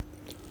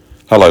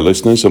Hello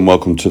listeners and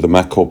welcome to the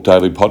MacCorp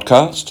Daily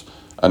Podcast,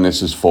 and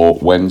this is for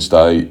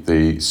Wednesday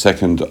the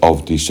 2nd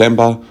of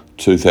December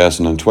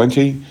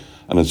 2020,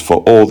 and it's for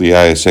all the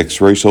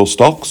ASX resource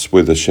stocks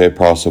with a share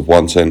price of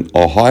 1 cent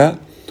or higher,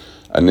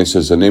 and this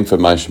is an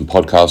information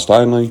podcast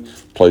only.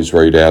 Please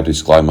read our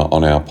disclaimer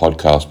on our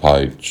podcast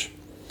page.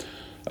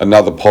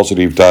 Another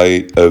positive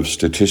day of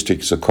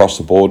statistics across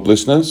the board,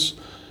 listeners.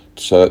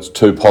 So it's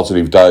 2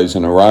 positive days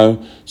in a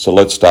row. So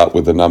let's start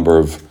with the number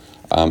of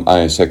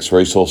ASX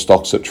resource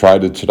stocks that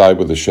traded today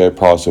with a share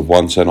price of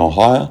 1 cent or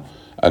higher,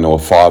 and there were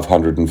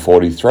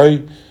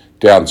 543,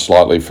 down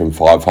slightly from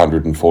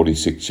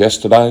 546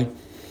 yesterday.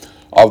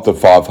 Of the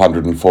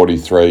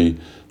 543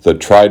 that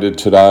traded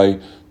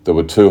today, there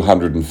were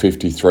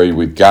 253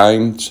 with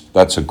gains.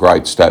 That's a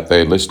great stat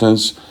there,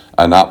 listeners,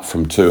 and up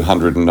from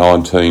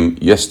 219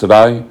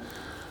 yesterday.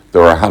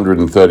 There were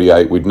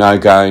 138 with no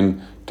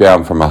gain,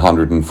 down from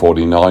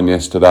 149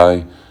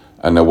 yesterday.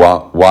 And there were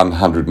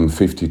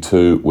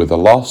 152 with a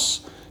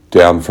loss,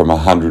 down from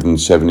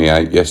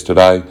 178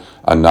 yesterday.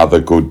 Another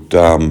good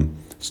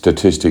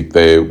statistic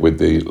there with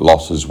the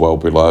losses well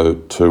below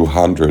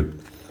 200.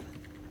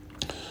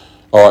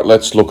 All right,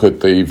 let's look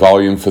at the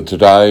volume for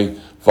today.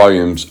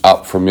 Volume's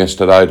up from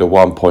yesterday to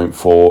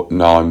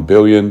 1.49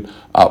 billion,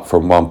 up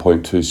from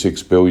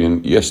 1.26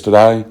 billion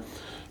yesterday.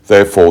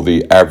 Therefore,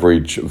 the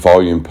average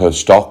volume per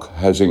stock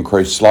has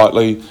increased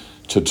slightly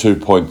to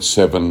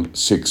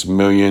 2.76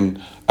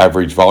 million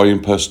average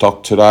volume per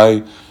stock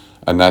today,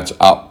 and that's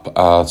up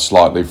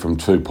slightly from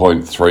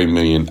 2.3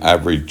 million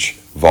average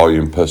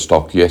volume per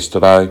stock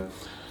yesterday.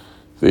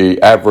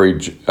 The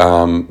average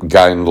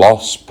gain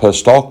loss per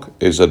stock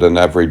is at an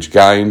average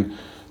gain.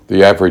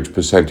 The average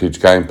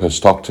percentage gain per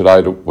stock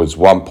today was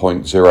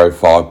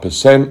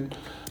 1.05%,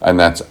 and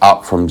that's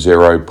up from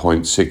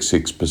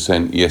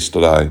 0.66%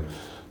 yesterday.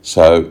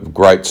 So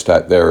great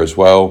stat there as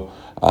well,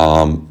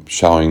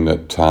 showing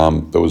that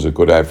there was a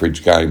good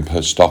average gain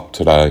per stock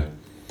today.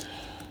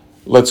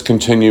 Let's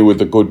continue with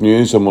the good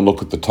news, and we'll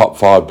look at the top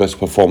 5 best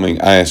performing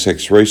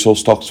ASX resource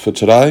stocks for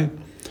today.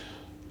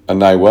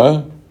 And they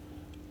were,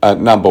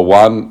 at number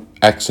 1,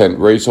 Ascent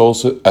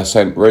Resources,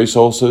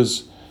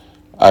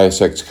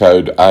 ASX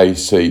code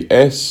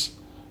ACS,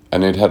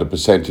 and it had a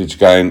percentage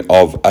gain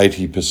of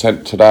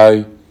 80%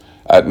 today.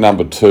 At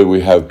number 2,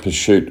 we have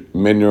Pursuit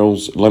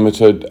Minerals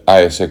Limited,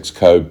 ASX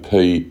code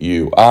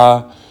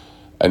PUR,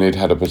 and it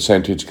had a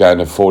percentage gain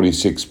of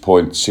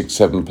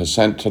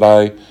 46.67%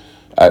 today.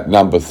 At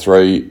number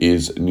 3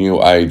 is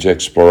New Age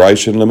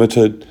Exploration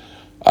Limited,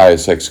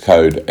 ASX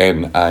code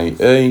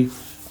NAE,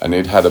 and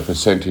it had a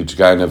percentage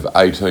gain of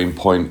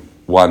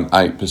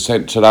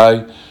 18.18%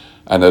 today.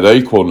 And at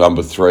equal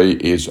number 3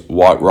 is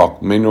White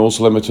Rock Minerals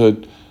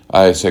Limited,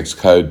 ASX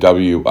code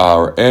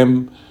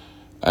WRM,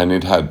 and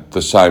it had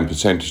the same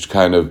percentage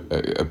gain of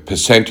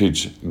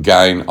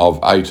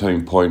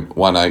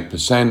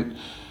 18.18%.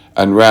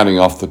 And rounding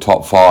off the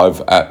top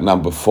 5 at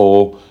number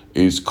 4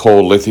 is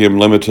Core Lithium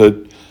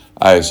Limited,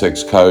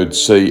 ASX code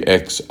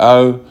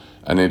CXO,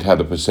 and it had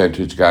a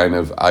percentage gain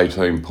of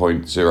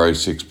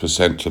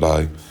 18.06%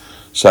 today.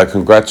 So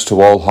congrats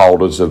to all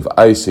holders of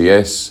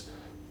ACS,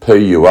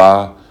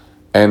 PUR,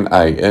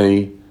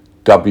 NAE,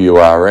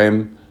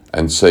 WRM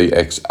and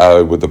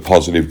CXO with the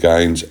positive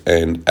gains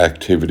and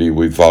activity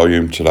with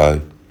volume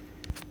today.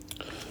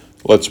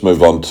 Let's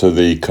move on to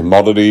the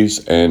commodities,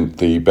 and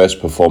the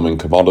best performing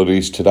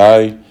commodities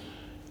today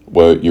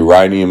were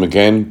uranium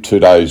again, 2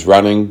 days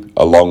running,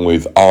 along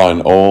with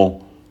iron ore,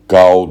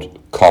 gold,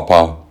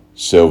 copper,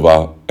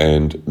 silver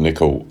and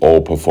nickel,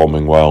 all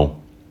performing well.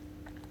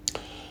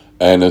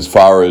 And as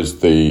far as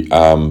the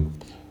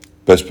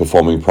best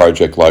performing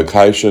project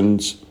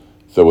locations,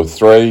 there were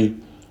 3,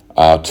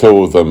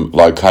 2 of them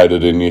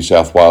located in New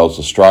South Wales,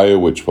 Australia,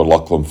 which were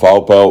Lachlan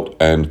Fold Belt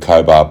and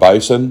Cobar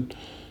Basin.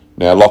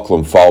 Now,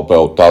 Lachlan Fold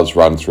Belt does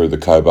run through the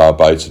Cobar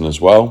Basin as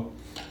well.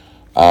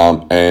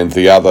 And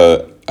the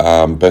other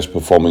best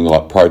performing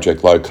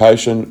project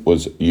location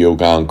was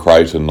Yilgarn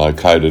Creighton,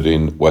 located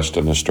in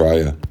Western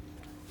Australia.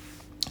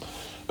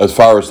 As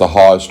far as the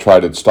highest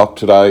traded stock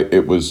today,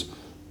 it was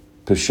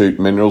Pursuit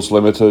Minerals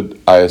Limited,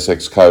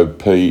 ASX code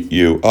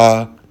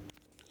PUR,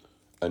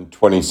 and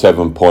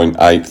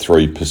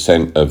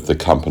 27.83% of the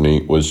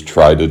company was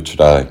traded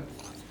today.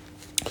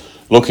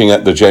 Looking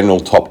at the general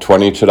top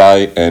 20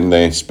 today and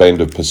their spend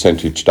of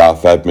percentage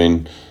staff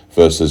admin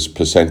versus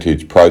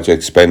percentage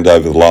project spend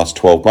over the last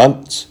 12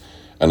 months,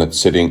 and it's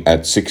sitting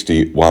at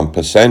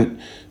 61%,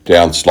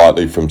 down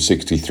slightly from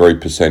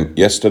 63%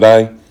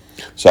 yesterday.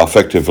 So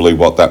effectively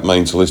what that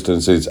means,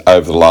 listeners, is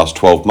over the last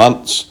 12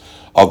 months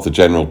of the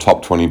general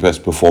top 20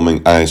 best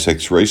performing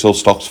ASX resource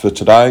stocks for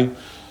today,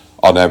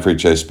 on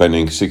average they're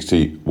spending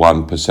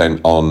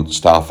 61% on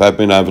staff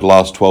admin over the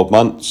last 12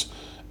 months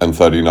and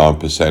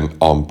 39%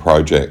 on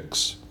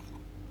projects.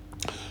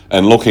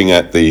 And looking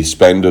at the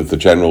spend of the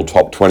general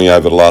top 20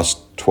 over the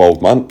last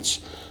 12 months,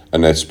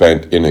 and they've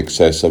spent in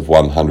excess of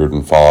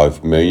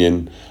 105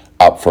 million,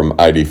 up from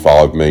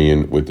 85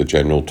 million with the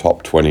general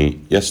top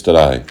 20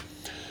 yesterday.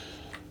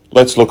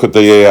 Let's look at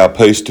the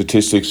ERP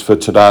statistics for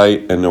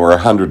today, and there were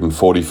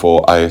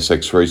 144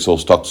 ASX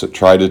resource stocks that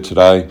traded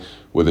today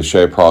with a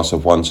share price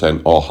of 1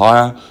 cent or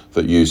higher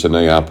that use an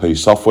ERP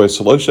software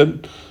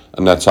solution,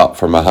 and that's up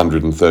from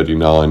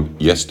 139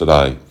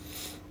 yesterday.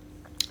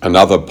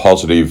 Another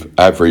positive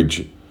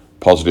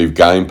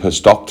gain per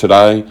stock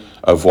today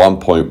of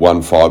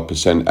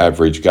 1.15%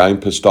 average gain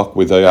per stock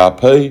with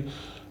ERP,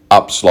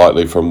 up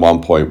slightly from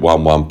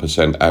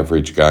 1.11%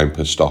 average gain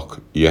per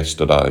stock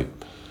yesterday.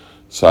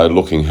 So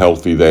looking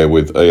healthy there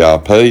with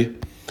ERP.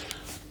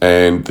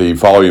 And the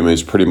volume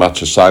is pretty much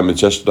the same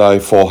as yesterday,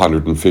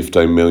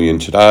 415 million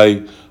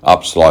today,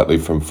 up slightly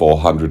from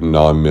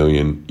 409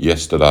 million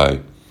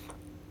yesterday.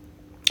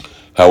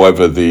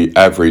 However, the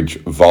average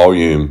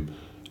volume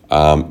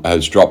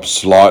has dropped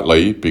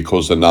slightly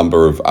because the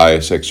number of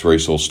ASX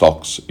resource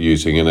stocks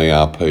using an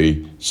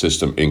ERP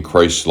system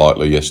increased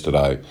slightly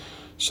yesterday.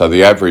 So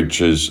the average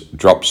has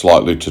dropped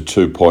slightly to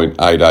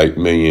 2.88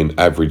 million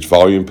average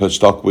volume per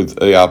stock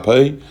with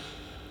ERP,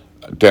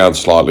 down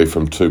slightly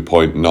from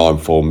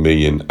 2.94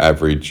 million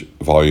average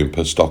volume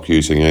per stock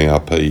using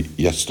ERP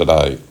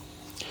yesterday.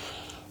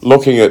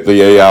 Looking at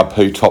the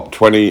ERP top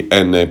 20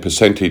 and their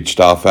percentage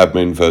staff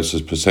admin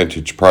versus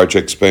percentage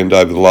project spend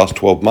over the last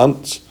 12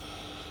 months.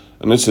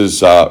 And this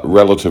is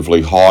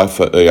relatively high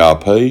for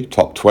ERP,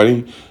 top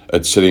 20.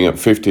 It's sitting at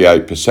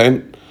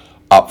 58%.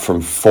 Up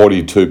from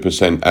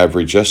 42%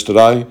 average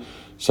yesterday.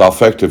 So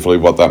effectively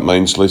what that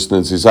means,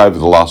 listeners, is over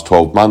the last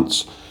 12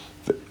 months,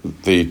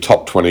 the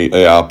top 20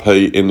 ERP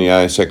in the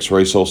ASX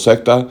resource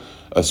sector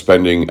are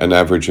spending an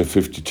average of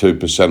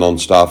 52% on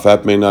staff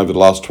admin over the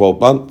last 12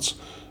 months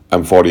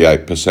and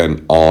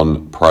 48%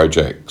 on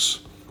projects.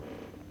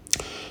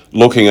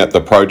 Looking at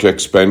the project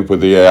spend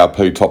with the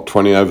ERP top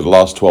 20 over the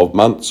last 12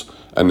 months,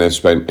 and they've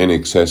spent in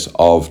excess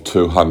of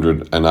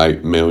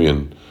 208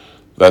 million.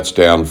 That's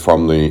down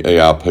from the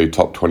ERP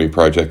top 20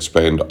 project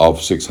spend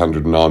of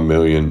 609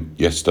 million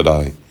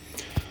yesterday.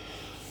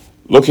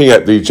 Looking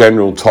at the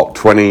general top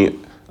 20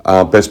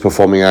 best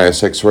performing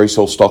ASX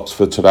resource stocks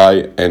for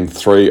today, and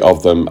 3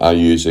 of them are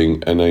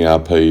using an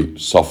ERP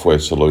software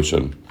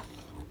solution.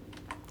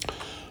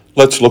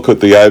 Let's look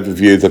at the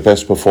overview of the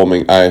best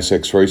performing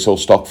ASX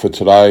resource stock for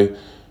today,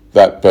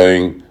 that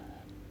being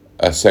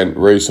Ascent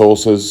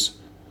Resources,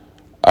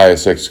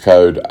 ASX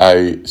code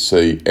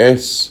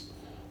ACS.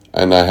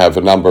 And they have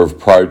a number of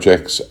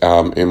projects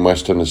in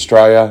Western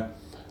Australia,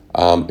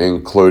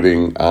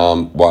 including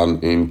one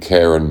in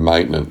care and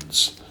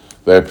maintenance.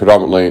 They're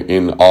predominantly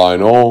in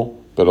iron ore,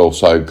 but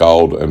also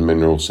gold and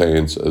mineral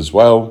sands as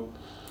well.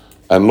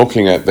 And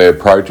looking at their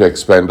project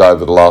spend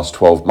over the last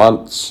 12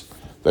 months,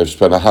 they've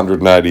spent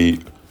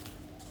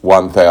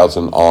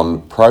 181,000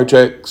 on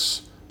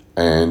projects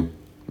and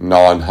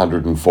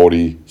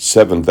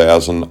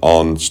 947,000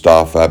 on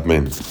staff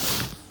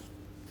admin.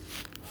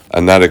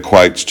 And that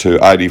equates to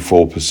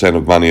 84%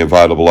 of money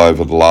available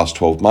over the last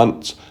 12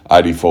 months.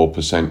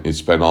 84% is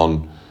spent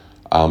on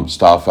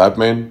staff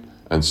admin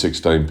and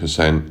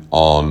 16%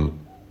 on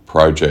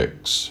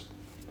projects.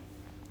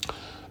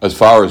 As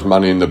far as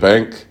money in the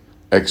bank,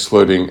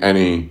 excluding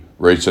any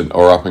recent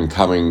or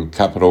up-and-coming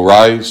capital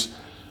raise,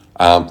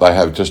 they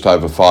have just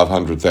over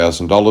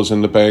 $500,000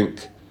 in the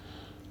bank.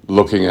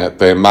 Looking at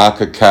their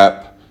market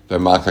cap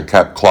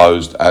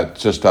closed at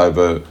just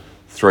over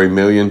 3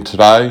 million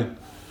today.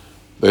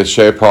 Their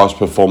share price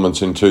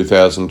performance in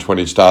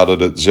 2020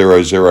 started at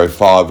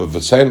 0.005 of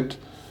a cent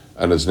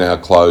and is now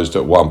closed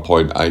at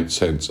 1.8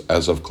 cents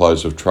as of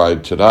close of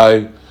trade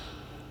today.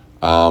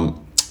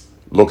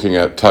 Looking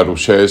at total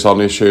shares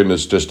on issue, and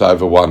there's just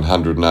over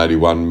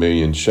 181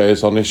 million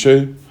shares on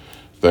issue.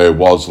 There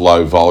was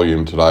low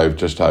volume today of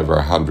just over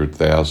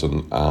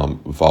 100,000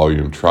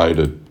 volume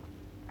traded.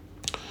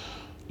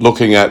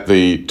 Looking at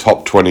the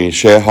top 20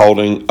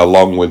 shareholding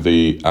along with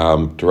the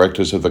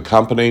directors of the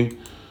company,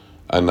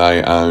 and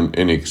they own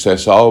in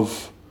excess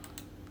of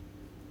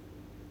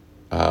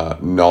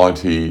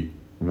 90%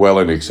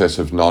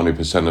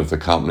 of the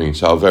company.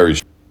 So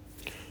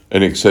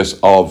in excess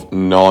of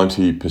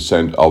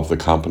 90% of the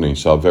company.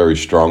 So a very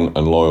strong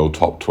and loyal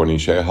top 20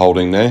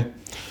 shareholding there.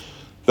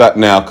 That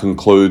now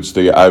concludes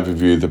the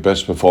overview of the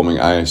best performing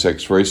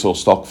ASX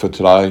resource stock for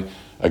today.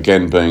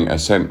 Again, being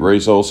Ascent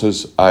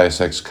Resources,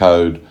 ASX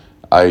code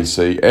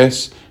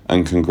ACS,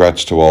 and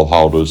congrats to all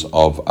holders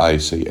of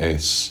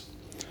ACS.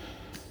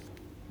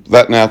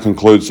 That now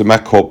concludes the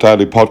MacCorp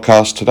Daily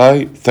Podcast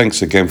today.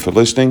 Thanks again for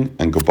listening,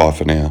 and goodbye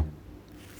for now.